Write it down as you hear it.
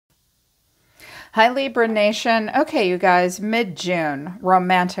Hi, Libra Nation. Okay, you guys, mid-June,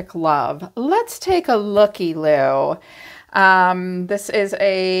 romantic love. Let's take a looky-loo. This is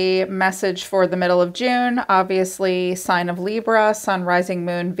a message for the middle of June. Obviously, sign of Libra, Sun, Rising,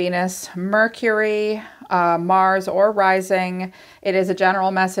 Moon, Venus, Mercury, Mars, or Rising. It is a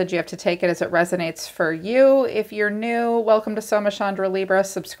general message. You have to take it as it resonates for you. If you're new, welcome to Soma Chandra Libra.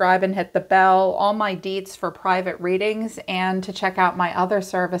 Subscribe and hit the bell. All my deets for private readings and to check out my other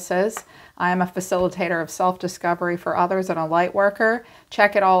services. I am a facilitator of self-discovery for others and a light worker.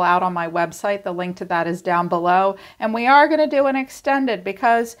 Check it all out on my website. The link to that is down below. And we are going to do an extended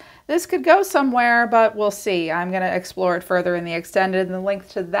because this could go somewhere, but we'll see. I'm going to explore it further in the extended, and the link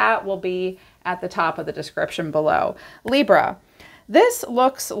to that will be at the top of the description below. Libra, this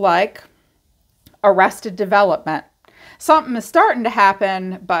looks like arrested development. Something is starting to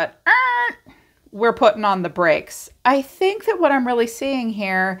happen, but we're putting on the brakes. I think that what I'm really seeing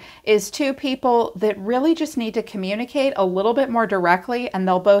here is two people that really just need to communicate a little bit more directly, and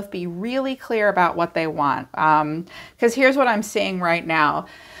they'll both be really clear about what they want. Because here's what I'm seeing right now.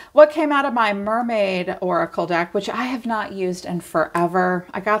 What came out of my Mermaid Oracle deck, which I have not used in forever.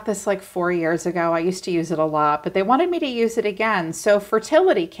 I got this like 4 years ago. I used to use it a lot, but they wanted me to use it again. So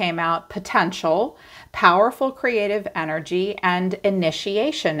fertility came out, potential, powerful creative energy, and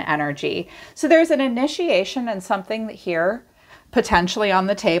initiation energy. So there's an initiation and something here potentially on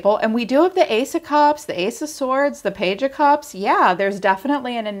the table. And we do have the Ace of Cups, the Ace of Swords, the Page of Cups. Yeah, there's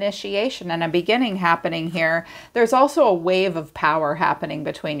definitely an initiation and a beginning happening here. There's also a wave of power happening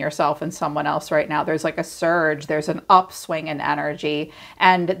between yourself and someone else right now. There's like a surge, there's an upswing in energy,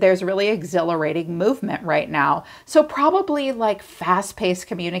 and there's really exhilarating movement right now. So probably like fast-paced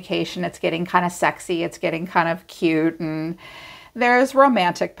communication. It's getting kind of sexy, it's getting kind of cute, and there's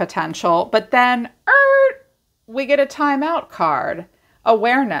romantic potential. But then we get a timeout card,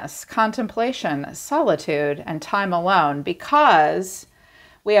 awareness, contemplation, solitude, and time alone, because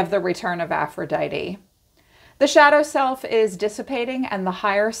we have the return of Aphrodite. The shadow self is dissipating and the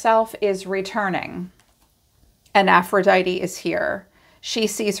higher self is returning. And Aphrodite is here. She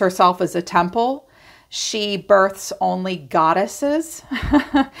sees herself as a temple. She births only goddesses.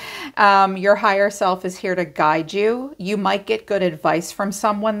 Your higher self is here to guide you. You might get good advice from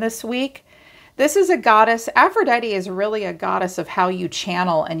someone this week. This is a goddess. Aphrodite is really a goddess of how you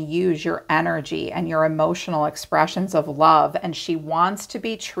channel and use your energy and your emotional expressions of love. And she wants to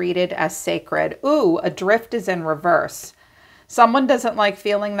be treated as sacred. Ooh, adrift is in reverse. Someone doesn't like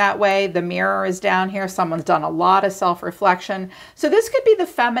feeling that way. The mirror is down here. Someone's done a lot of self-reflection. So this could be the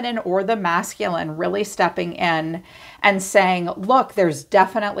feminine or the masculine really stepping in and saying, look, there's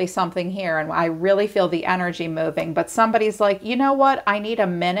definitely something here. And I really feel the energy moving. But somebody's like, you know what? I need a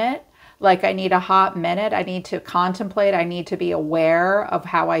minute. Like I need a hot minute. I need to contemplate. I need to be aware of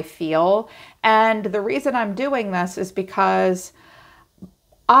how I feel. And the reason I'm doing this is because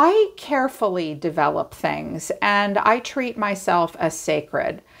I carefully develop things and I treat myself as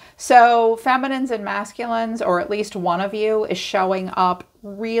sacred. So feminines and masculines, or at least one of you, is showing up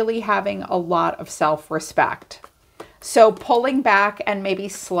really having a lot of self-respect. So pulling back and maybe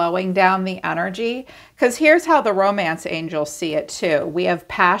slowing down the energy, because here's how the romance angels see it too. We have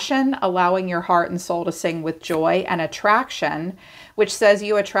passion, allowing your heart and soul to sing with joy, and attraction, which says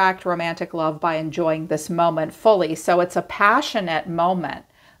you attract romantic love by enjoying this moment fully. So it's a passionate moment.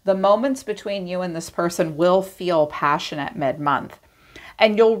 The moments between you and this person will feel passionate mid-month.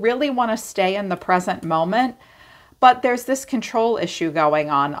 And you'll really want to stay in the present moment. But there's this control issue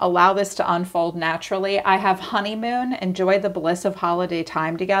going on. Allow this to unfold naturally. I have honeymoon, enjoy the bliss of holiday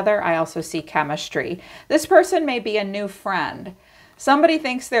time together. I also see chemistry. This person may be a new friend. Somebody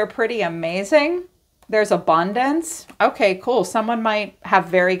thinks they're pretty amazing. There's abundance. Okay, cool. Someone might have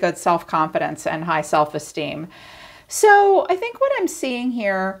very good self-confidence and high self-esteem. So I think what I'm seeing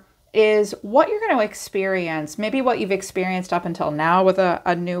here is what you're going to experience, maybe what you've experienced up until now with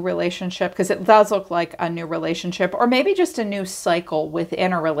a new relationship, because it does look like a new relationship, or maybe just a new cycle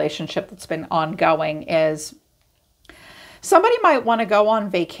within a relationship that's been ongoing, is somebody might want to go on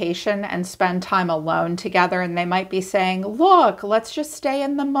vacation and spend time alone together, and they might be saying, look, let's just stay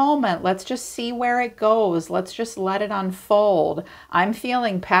in the moment. Let's just see where it goes. Let's just let it unfold. I'm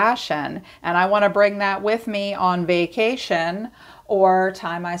feeling passion, and I want to bring that with me on vacation or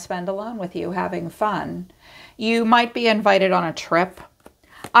time I spend alone with you having fun. You might be invited on a trip.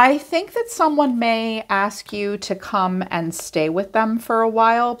 I think that someone may ask you to come and stay with them for a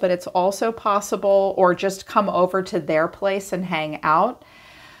while, but it's also possible, or just come over to their place and hang out.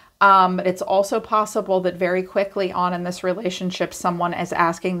 It's also possible that very quickly on in this relationship, someone is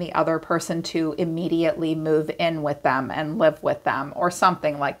asking the other person to immediately move in with them and live with them or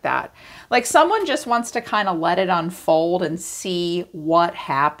something like that. Like someone just wants to kind of let it unfold and see what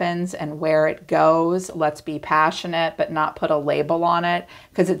happens and where it goes. Let's be passionate, but not put a label on it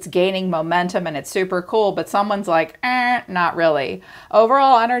because it's gaining momentum and it's super cool. But someone's like, not really.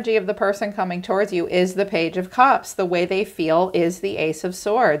 Overall energy of the person coming towards you is the Page of Cups. The way they feel is the Ace of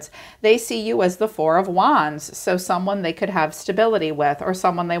Swords. They see you as the Four of Wands, so someone they could have stability with or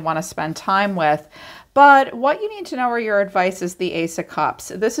someone they want to spend time with. But what you need to know or your advice is the Ace of Cups.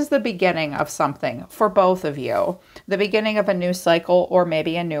 This is the beginning of something for both of you, the beginning of a new cycle or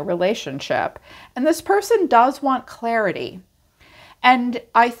maybe a new relationship. And this person does want clarity. And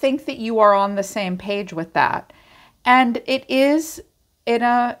I think that you are on the same page with that. And it is in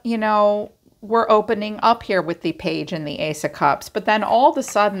a, we're opening up here with the Page and the Ace of Cups, but then all of a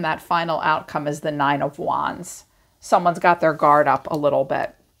sudden that final outcome is the Nine of Wands. Someone's got their guard up a little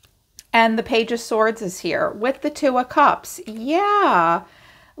bit. And the Page of Swords is here with the Two of Cups. Yeah,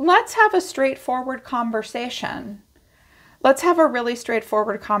 let's have a straightforward conversation. Let's have a really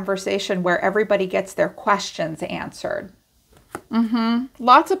straightforward conversation where everybody gets their questions answered.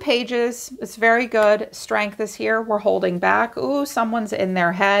 Lots of pages. It's very good. Strength is here. We're holding back. Ooh, someone's in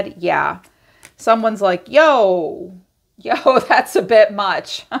their head. Yeah. Someone's like, yo, that's a bit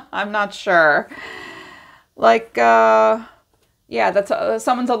much. I'm not sure. Like, yeah, that's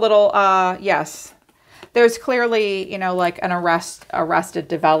someone's a little, yes. There's clearly, like an arrested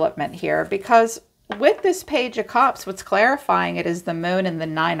development here because with this Page of Cups, what's clarifying it is the Moon and the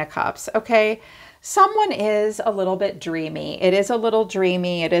Nine of Cups. Okay. Someone is a little bit dreamy. It is a little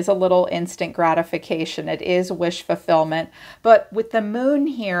dreamy. It is a little instant gratification. It is wish fulfillment. But with the Moon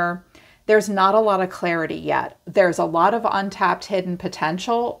here, there's not a lot of clarity yet. There's a lot of untapped hidden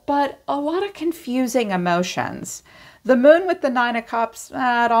potential, but a lot of confusing emotions. The Moon with the Nine of Cups,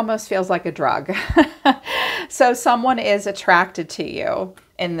 it almost feels like a drug. So someone is attracted to you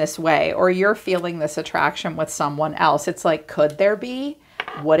in this way, or you're feeling this attraction with someone else. It's like, could there be?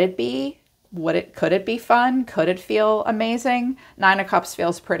 Would it be? Could it be fun? Could it feel amazing? Nine of Cups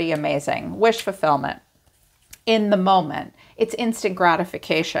feels pretty amazing. Wish fulfillment. In the moment. It's instant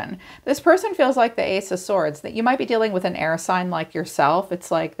gratification. This person feels like the Ace of Swords, that you might be dealing with an air sign like yourself. It's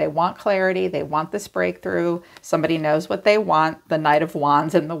like they want clarity. They want this breakthrough. Somebody knows what they want. The Knight of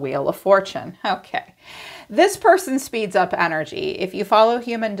Wands and the Wheel of Fortune. Okay. This person speeds up energy. If you follow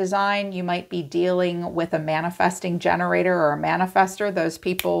human design, you might be dealing with a manifesting generator or a manifester. Those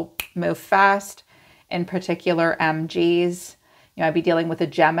people move fast, in particular MGs. You might be dealing with a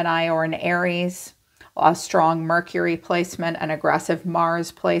Gemini or an Aries. A strong Mercury placement, an aggressive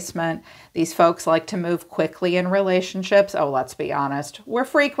Mars placement. These folks like to move quickly in relationships. Oh, let's be honest. We're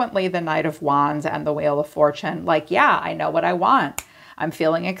frequently the Knight of Wands and the Wheel of Fortune. Like, yeah, I know what I want. I'm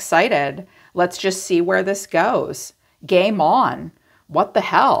feeling excited. Let's just see where this goes. Game on. What the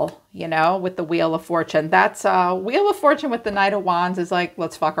hell, with the Wheel of Fortune. That's Wheel of Fortune with the Knight of Wands is like,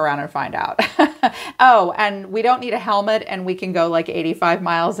 let's fuck around and find out. Oh, and we don't need a helmet and we can go like 85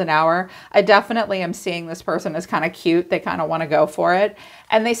 miles an hour. I definitely am seeing this person as kind of cute. They kind of want to go for it.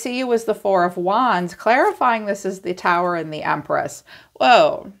 And they see you as the Four of Wands, clarifying this is the Tower and the Empress.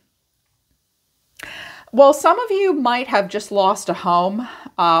 Whoa. Well, some of you might have just lost a home.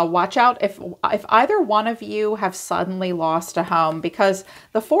 Watch out if either one of you have suddenly lost a home, because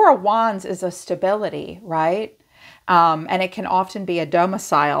the Four of Wands is a stability, right? And it can often be a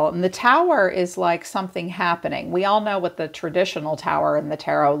domicile. And the Tower is like something happening. We all know what the traditional Tower in the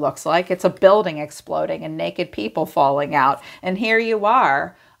tarot looks like. It's a building exploding and naked people falling out. And here you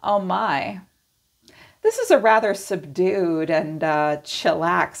are. Oh my. This is a rather subdued and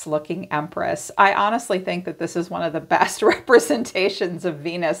chillax looking Empress. I honestly think that this is one of the best representations of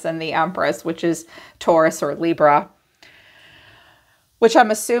Venus and the Empress, which is Taurus or Libra, which I'm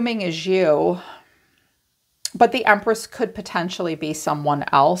assuming is you. But the Empress could potentially be someone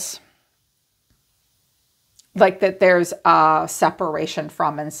else. Like that there's a separation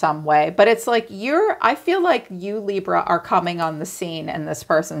from in some way. But it's like I feel like you, Libra, are coming on the scene in this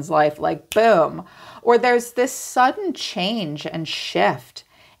person's life, like boom. Or there's this sudden change and shift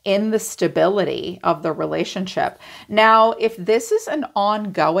in the stability of the relationship. Now, if this is an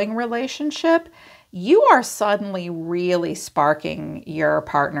ongoing relationship, you are suddenly really sparking your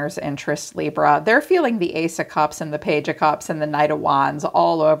partner's interest, Libra. They're feeling the Ace of Cups and the Page of Cups and the Knight of Wands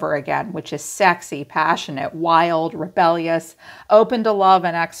all over again, which is sexy, passionate, wild, rebellious, open to love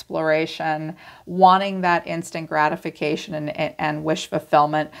and exploration, wanting that instant gratification and wish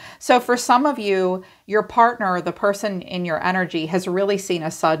fulfillment. So for some of you, your partner, the person in your energy, has really seen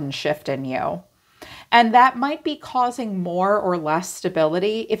a sudden shift in you. And that might be causing more or less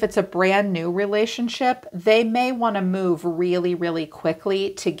stability. If it's a brand new relationship, they may want to move really, really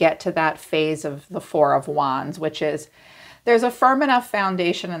quickly to get to that phase of the Four of Wands, which is there's a firm enough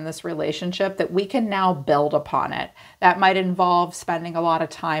foundation in this relationship that we can now build upon it. That might involve spending a lot of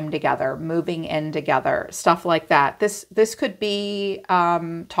time together, moving in together, stuff like that. This could be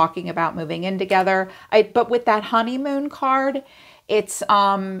talking about moving in together. But with that honeymoon card,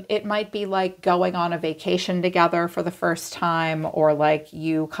 it might be like going on a vacation together for the first time, or like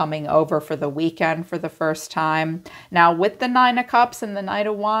you coming over for the weekend for the first time. Now with the Nine of Cups and the Knight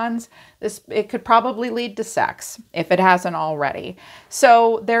of Wands, it could probably lead to sex if it hasn't already.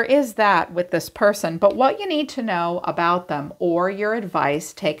 So there is that with this person, but what you need to know about them, or your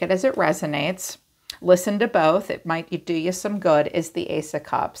advice, take it as it resonates, listen to both, it might do you some good, is the Ace of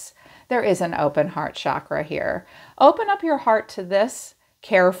Cups. There is an open heart chakra here. Open up your heart to this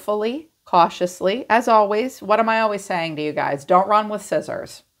carefully, cautiously. As always, what am I always saying to you guys? Don't run with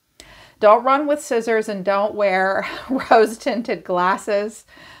scissors. Don't run with scissors, and don't wear rose-tinted glasses.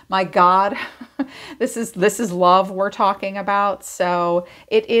 My God, this is love we're talking about. So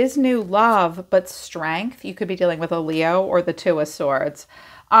it is new love, but strength. You could be dealing with a Leo or the Two of Swords.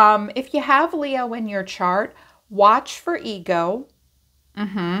 If you have Leo in your chart, watch for ego.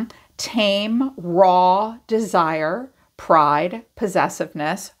 Tame, raw desire, pride,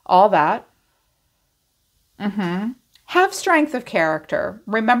 possessiveness, all that. Have strength of character.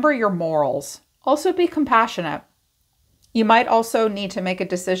 Remember your morals. Also be compassionate. You might also need to make a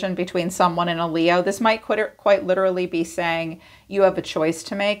decision between someone and a Leo. This might quite literally be saying you have a choice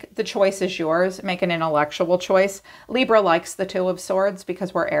to make. The choice is yours. Make an intellectual choice. Libra likes the Two of Swords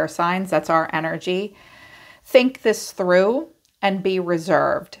because we're air signs. That's our energy. Think this through and be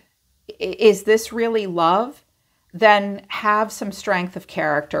reserved. Is this really love? Then have some strength of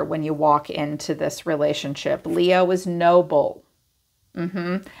character when you walk into this relationship. Leo is noble.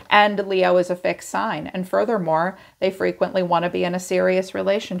 And Leo is a fixed sign. And furthermore, they frequently want to be in a serious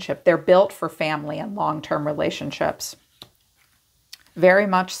relationship. They're built for family and long-term relationships. Very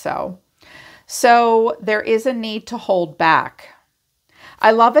much so. So there is a need to hold back.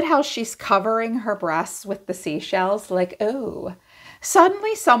 I love it how she's covering her breasts with the seashells, like, oh.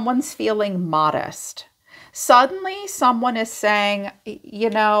 Suddenly someone's feeling modest. Suddenly someone is saying,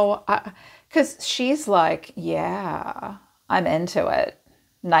 you know, because she's like, yeah, I'm into it.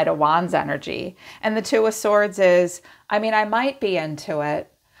 Knight of Wands energy. And the Two of Swords is, I mean, I might be into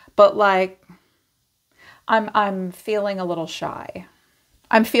it, but like, I'm feeling a little shy.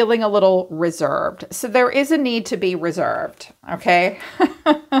 I'm feeling a little reserved. So there is a need to be reserved, okay?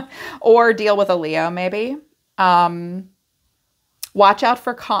 Or deal with a Leo maybe. Watch out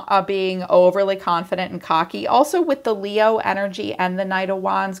for being overly confident and cocky. Also with the Leo energy and the Knight of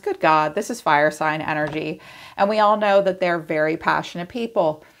Wands, good God, this is fire sign energy. And we all know that they're very passionate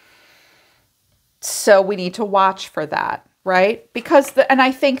people. So we need to watch for that, right? And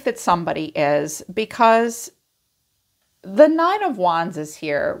I think that somebody is, because the Nine of Wands is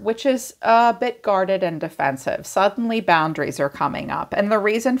here, which is a bit guarded and defensive. Suddenly boundaries are coming up. And the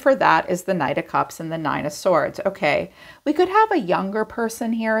reason for that is the Knight of Cups and the Nine of Swords. Okay, we could have a younger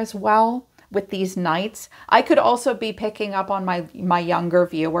person here as well with these knights. I could also be picking up on my younger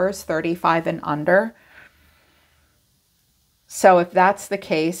viewers, 35 and under. So if that's the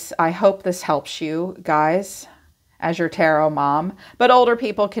case, I hope this helps you guys as your tarot mom. But older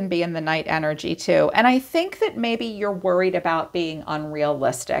people can be in the Knight energy too. And I think that maybe you're worried about being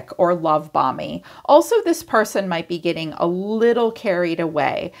unrealistic or love bomby. Also, this person might be getting a little carried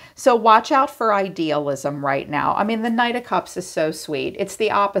away. So watch out for idealism right now. I mean, the Knight of Cups is so sweet. It's the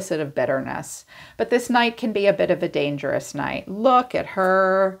opposite of bitterness. But this Knight can be a bit of a dangerous Knight. Look at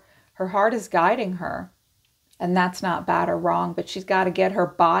her. Her heart is guiding her. And that's not bad or wrong, but she's got to get her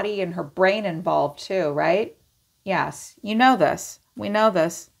body and her brain involved too, right? Yes, you know this. We know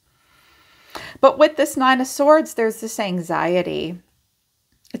this. But with this Nine of Swords, there's this anxiety.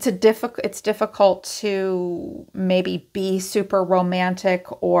 It's difficult to maybe be super romantic,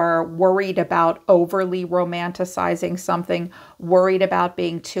 or worried about overly romanticizing something, worried about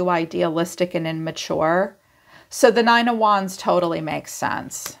being too idealistic and immature. So the Nine of Wands totally makes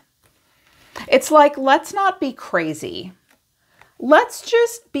sense. It's like, let's not be crazy. Let's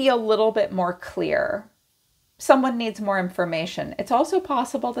just be a little bit more clear. Someone needs more information. It's also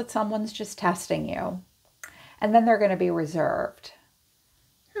possible that someone's just testing you, and then they're going to be reserved.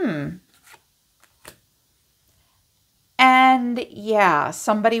 And yeah,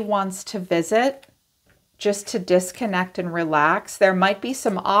 somebody wants to visit just to disconnect and relax. There might be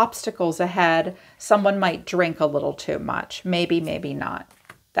some obstacles ahead. Someone might drink a little too much. Maybe, maybe not.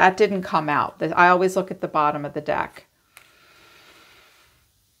 That didn't come out. I always look at the bottom of the deck.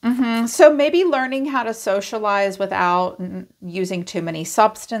 So maybe learning how to socialize without using too many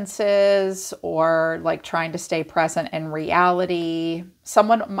substances, or like trying to stay present in reality.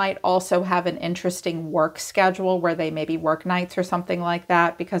 Someone might also have an interesting work schedule where they maybe work nights or something like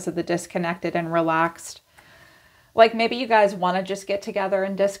that because of the disconnected and relaxed. Like maybe you guys want to just get together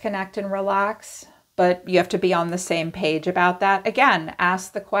and disconnect and relax, but you have to be on the same page about that. Again,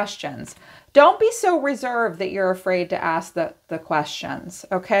 ask the questions. Don't be so reserved that you're afraid to ask the questions,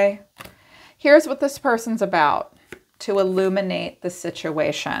 okay? Here's what this person's about. To illuminate the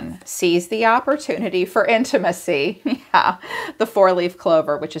situation. Seize the opportunity for intimacy. Yeah, the 4-leaf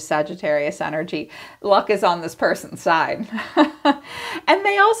clover, which is Sagittarius energy. Luck is on this person's side. And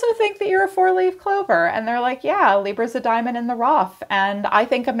they also think that you're a 4-leaf clover. And they're like, yeah, Libra's a diamond in the rough. And I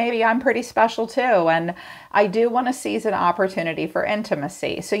think maybe I'm pretty special too. And I do want to seize an opportunity for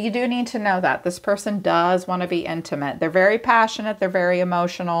intimacy. So you do need to know that. This person does want to be intimate. They're very passionate. They're very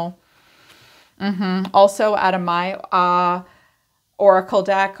emotional. Also out of my oracle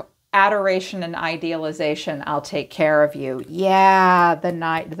deck, adoration and idealization, I'll take care of you. Yeah, the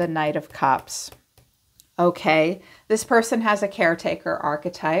Knight of Cups. Okay, this person has a caretaker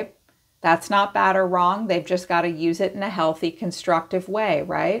archetype. That's not bad or wrong. They've just got to use it in a healthy, constructive way,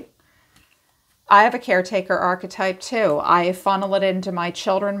 right? I have a caretaker archetype too. I funnel it into my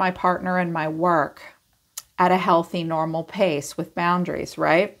children, my partner, and my work at a healthy, normal pace with boundaries,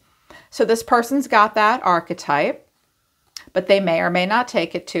 right? So this person's got that archetype, but they may or may not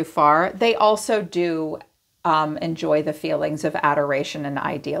take it too far. They also do enjoy the feelings of adoration and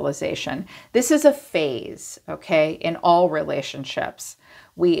idealization. This is a phase, okay, in all relationships.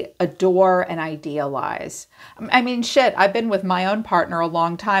 We adore and idealize. I mean, shit, I've been with my own partner a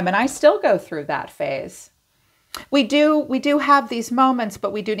long time, and I still go through that phase. We do have these moments,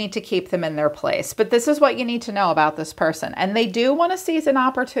 but we do need to keep them in their place. But this is what you need to know about this person. And they do want to seize an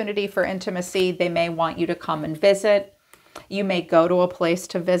opportunity for intimacy. They may want you to come and visit. You may go to a place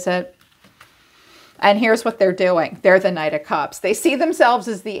to visit. And here's what they're doing. They're the Knight of Cups. They see themselves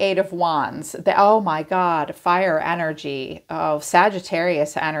as the 8 of Wands. Oh my God, fire energy. Oh,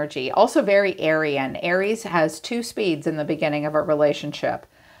 Sagittarius energy. Also very Aryan. Aries has 2 speeds in the beginning of a relationship.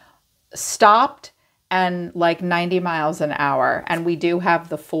 Stopped and like 90 miles an hour. And we do have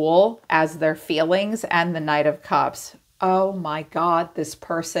the Fool as their feelings and the Knight of Cups. Oh my God, this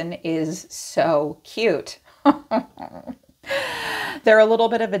person is so cute. They're a little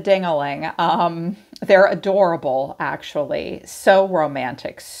bit of a ding-a-ling. They're adorable, actually. So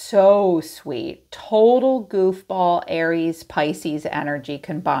romantic, so sweet. Total goofball, Aries, Pisces energy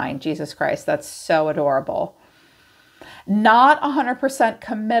combined. Jesus Christ, that's so adorable. Not 100%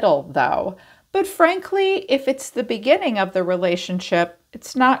 committal, though. But frankly, if it's the beginning of the relationship,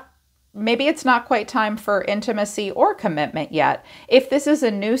 maybe it's not quite time for intimacy or commitment yet. If this is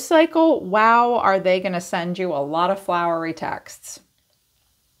a news cycle, wow, are they going to send you a lot of flowery texts?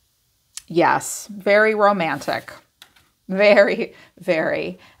 Yes, very romantic. Very,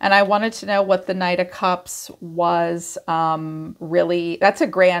 very. And I wanted to know what the Knight of Cups was really. That's a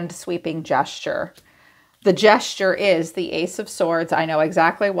grand sweeping gesture. The gesture is the Ace of Swords. I know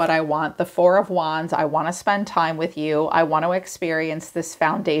exactly what I want. The 4 of Wands. I want to spend time with you. I want to experience this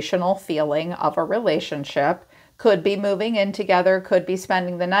foundational feeling of a relationship. Could be moving in together. Could be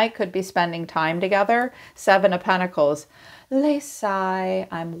spending the night. Could be spending time together. 7 of Pentacles. Lesai,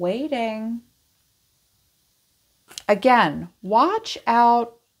 I'm waiting. Again, watch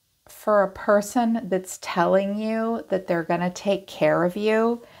out for a person that's telling you that they're going to take care of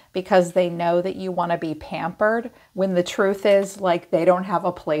you because they know that you want to be pampered, when the truth is, like, they don't have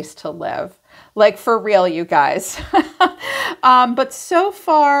a place to live. Like, for real, you guys. But so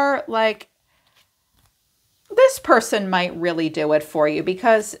far, like, this person might really do it for you,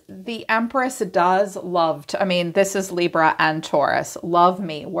 because the Empress does love to, I mean, this is Libra and Taurus. Love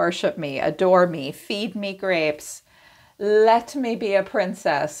me, worship me, adore me, feed me grapes. Let me be a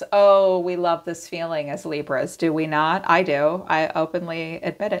princess. Oh, we love this feeling as Libras, do we not? I do. I openly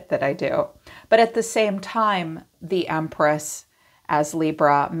admit it that I do. But at the same time, the Empress as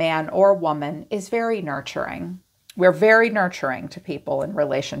Libra, man or woman, is very nurturing. We're very nurturing to people in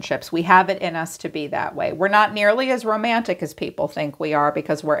relationships. We have it in us to be that way. We're not nearly as romantic as people think we are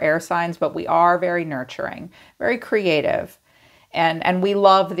because we're air signs, but we are very nurturing, very creative. And we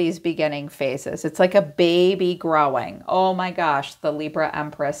love these beginning phases. It's like a baby growing. Oh my gosh, the Libra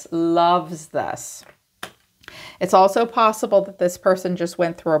Empress loves this. It's also possible that this person just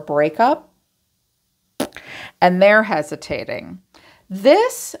went through a breakup and they're hesitating.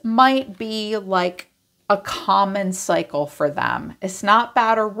 This might be like a common cycle for them. It's not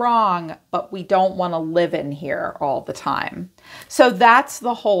bad or wrong, but we don't want to live in here all the time. So that's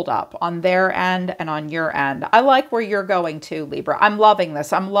the holdup on their end and on your end. I like where you're going to, Libra. I'm loving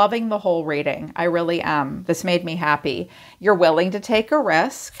this. I'm loving the whole reading. I really am. This made me happy. You're willing to take a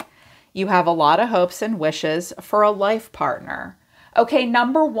risk. You have a lot of hopes and wishes for a life partner. Okay,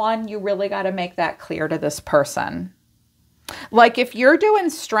 number one, you really got to make that clear to this person. Like if you're doing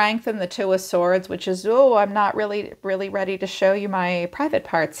strength in the Two of Swords, which is, oh, I'm not really ready to show you my private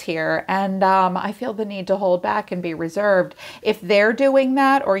parts here. And I feel the need to hold back and be reserved. If they're doing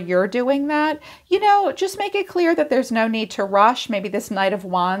that or you're doing that, you know, just make it clear that there's no need to rush. Maybe this Knight of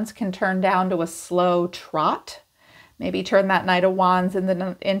Wands can turn down to a slow trot. Maybe turn that Knight of Wands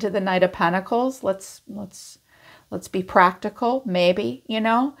into the Knight of Pentacles. Let's be practical, maybe, you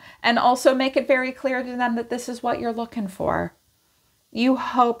know, and also make it very clear to them that this is what you're looking for. You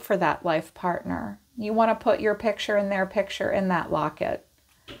hope for that life partner. You want to put your picture and their picture in that locket.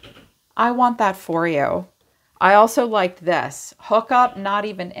 I want that for you. I also liked this. Hook up, not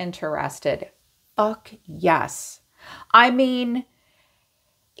even interested. Fuck yes. I mean,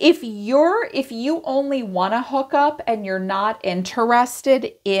 if you only want to hook up and you're not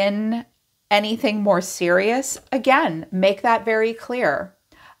interested in anything more serious, again, make that very clear.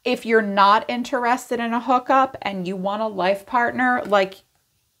 If you're not interested in a hookup and you want a life partner, like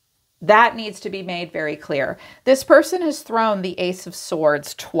that needs to be made very clear. This person has thrown the Ace of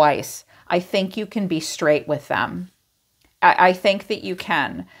Swords twice. I think you can be straight with them. I think that you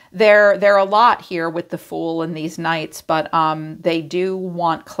can. They're a lot here with the Fool and these Knights, but they do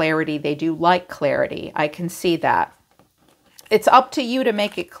want clarity. They do like clarity. I can see that. It's up to you to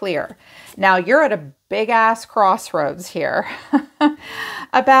make it clear. Now, you're at a big-ass crossroads here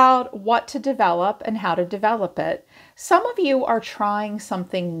about what to develop and how to develop it. Some of you are trying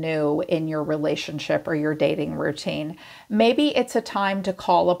something new in your relationship or your dating routine. Maybe it's a time to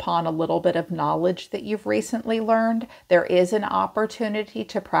call upon a little bit of knowledge that you've recently learned. There is an opportunity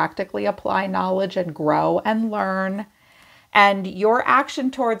to practically apply knowledge and grow and learn. And your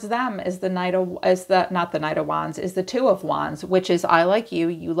action towards them is the Two of Wands, which is I like you,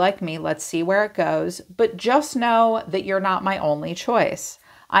 you like me, let's see where it goes. But just know that you're not my only choice.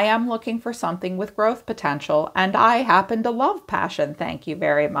 I am looking for something with growth potential, and I happen to love passion. Thank you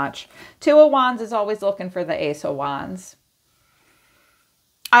very much. Two of Wands is always looking for the Ace of Wands.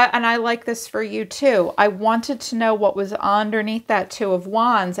 And I like this for you too. I wanted to know what was underneath that Two of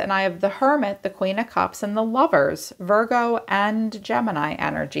Wands, and I have the Hermit, the Queen of Cups, and the Lovers, Virgo and Gemini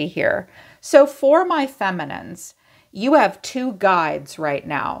energy here. So for my feminines, you have two guides right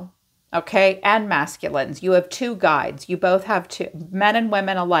now, okay? And masculines, you have two guides. You both have two, men and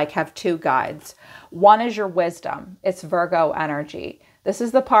women alike have two guides. One is your wisdom. It's Virgo energy. This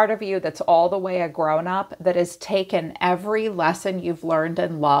is the part of you that's all the way a grown-up that has taken every lesson you've learned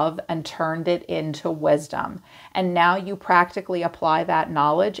in love and turned it into wisdom. And now you practically apply that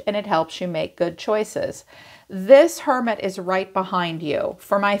knowledge and it helps you make good choices. This Hermit is right behind you.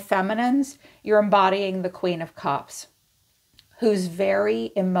 For my feminines, you're embodying the Queen of Cups, who's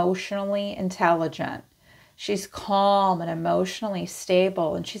very emotionally intelligent. She's calm and emotionally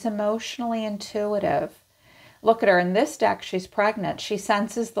stable, and she's emotionally intuitive. Look at her. In this deck, she's pregnant. She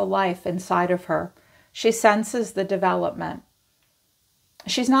senses the life inside of her. She senses the development.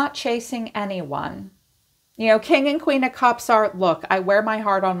 She's not chasing anyone. You know, King and Queen of Cups are, look, I wear my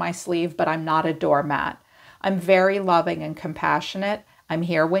heart on my sleeve, but I'm not a doormat. I'm very loving and compassionate. I'm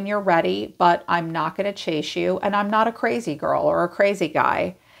here when you're ready, but I'm not going to chase you. And I'm not a crazy girl or a crazy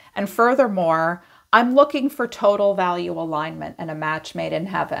guy. And furthermore, I'm looking for total value alignment and a match made in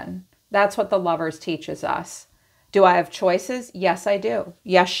heaven. That's what the Lovers teaches us. Do I have choices? Yes, I do.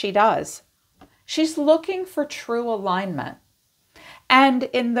 Yes, she does. She's looking for true alignment. And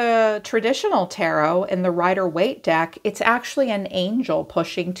in the traditional tarot, in the Rider-Waite deck, it's actually an angel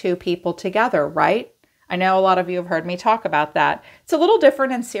pushing two people together, right? I know a lot of you have heard me talk about that. It's a little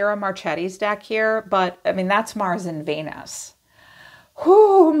different in Sierra Marchetti's deck here, but I mean, that's Mars and Venus.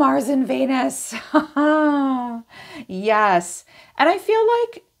 Whoo, Mars and Venus. Yes. And I feel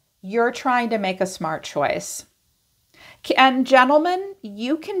like you're trying to make a smart choice. And gentlemen,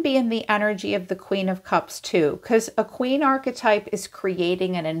 you can be in the energy of the Queen of Cups too, because a queen archetype is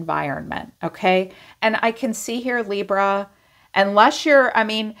creating an environment, okay? And I can see here, Libra, unless you're, I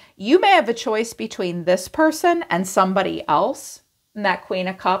mean, you may have a choice between this person and somebody else. And that Queen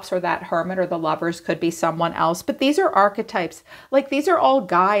of Cups or that Hermit or the Lovers could be someone else. But these are archetypes. Like, these are all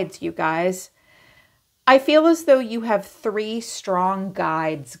guides, you guys. I feel as though you have 3 strong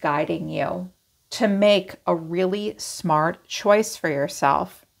guides guiding you to make a really smart choice for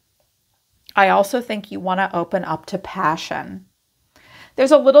yourself. I also think you want to open up to passion.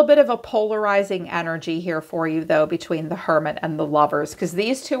 There's a little bit of a polarizing energy here for you, though, between the Hermit and the Lovers, because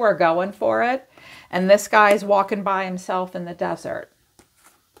these two are going for it, and this guy's walking by himself in the desert.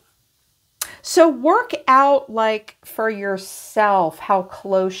 So work out, like, for yourself how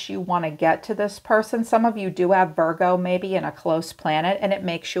close you want to get to this person. Some of you do have Virgo maybe in a close planet, and it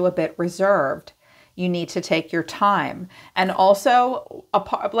makes you a bit reserved. You need to take your time. And also,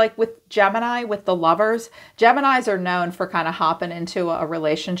 like with Gemini, with the Lovers, Geminis are known for kind of hopping into a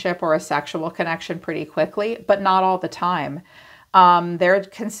relationship or a sexual connection pretty quickly, but not all the time. They're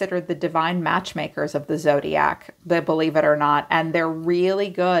considered the divine matchmakers of the zodiac, believe it or not. And they're really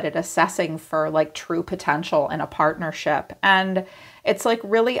good at assessing for like true potential in a partnership. And it's like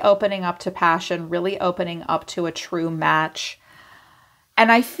really opening up to passion, really opening up to a true match. And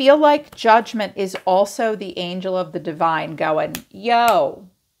I feel like Judgment is also the angel of the divine going, yo,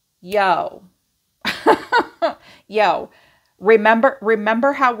 yo, yo, remember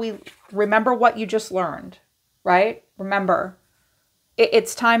what you just learned, right? Remember,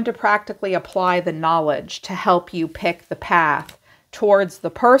 it's time to practically apply the knowledge to help you pick the path towards the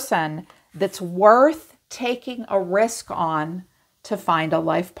person that's worth taking a risk on to find a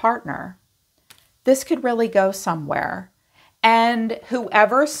life partner. This could really go somewhere. And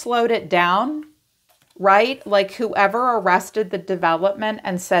whoever slowed it down, right? Like whoever arrested the development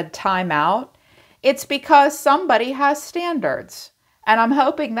and said time out, it's because somebody has standards. And I'm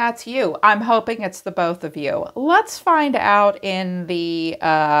hoping that's you. I'm hoping it's the both of you. Let's find out in the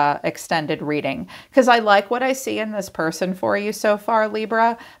extended reading, because I like what I see in this person for you so far,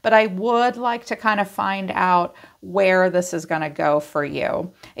 Libra, but I would like to kind of find out where this is going to go for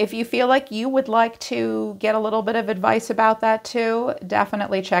you. If you feel like you would like to get a little bit of advice about that too,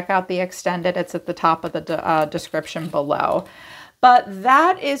 definitely check out the extended. It's at the top of the description below. But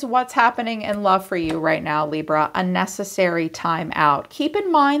that is what's happening in love for you right now, Libra, a necessary time out. Keep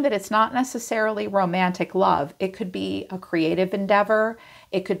in mind that it's not necessarily romantic love. It could be a creative endeavor.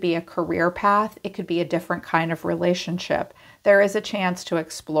 It could be a career path. It could be a different kind of relationship. There is a chance to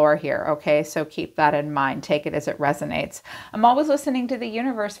explore here, okay? So keep that in mind. Take it as it resonates. I'm always listening to the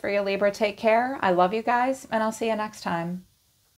universe for you, Libra. Take care. I love you guys, and I'll see you next time.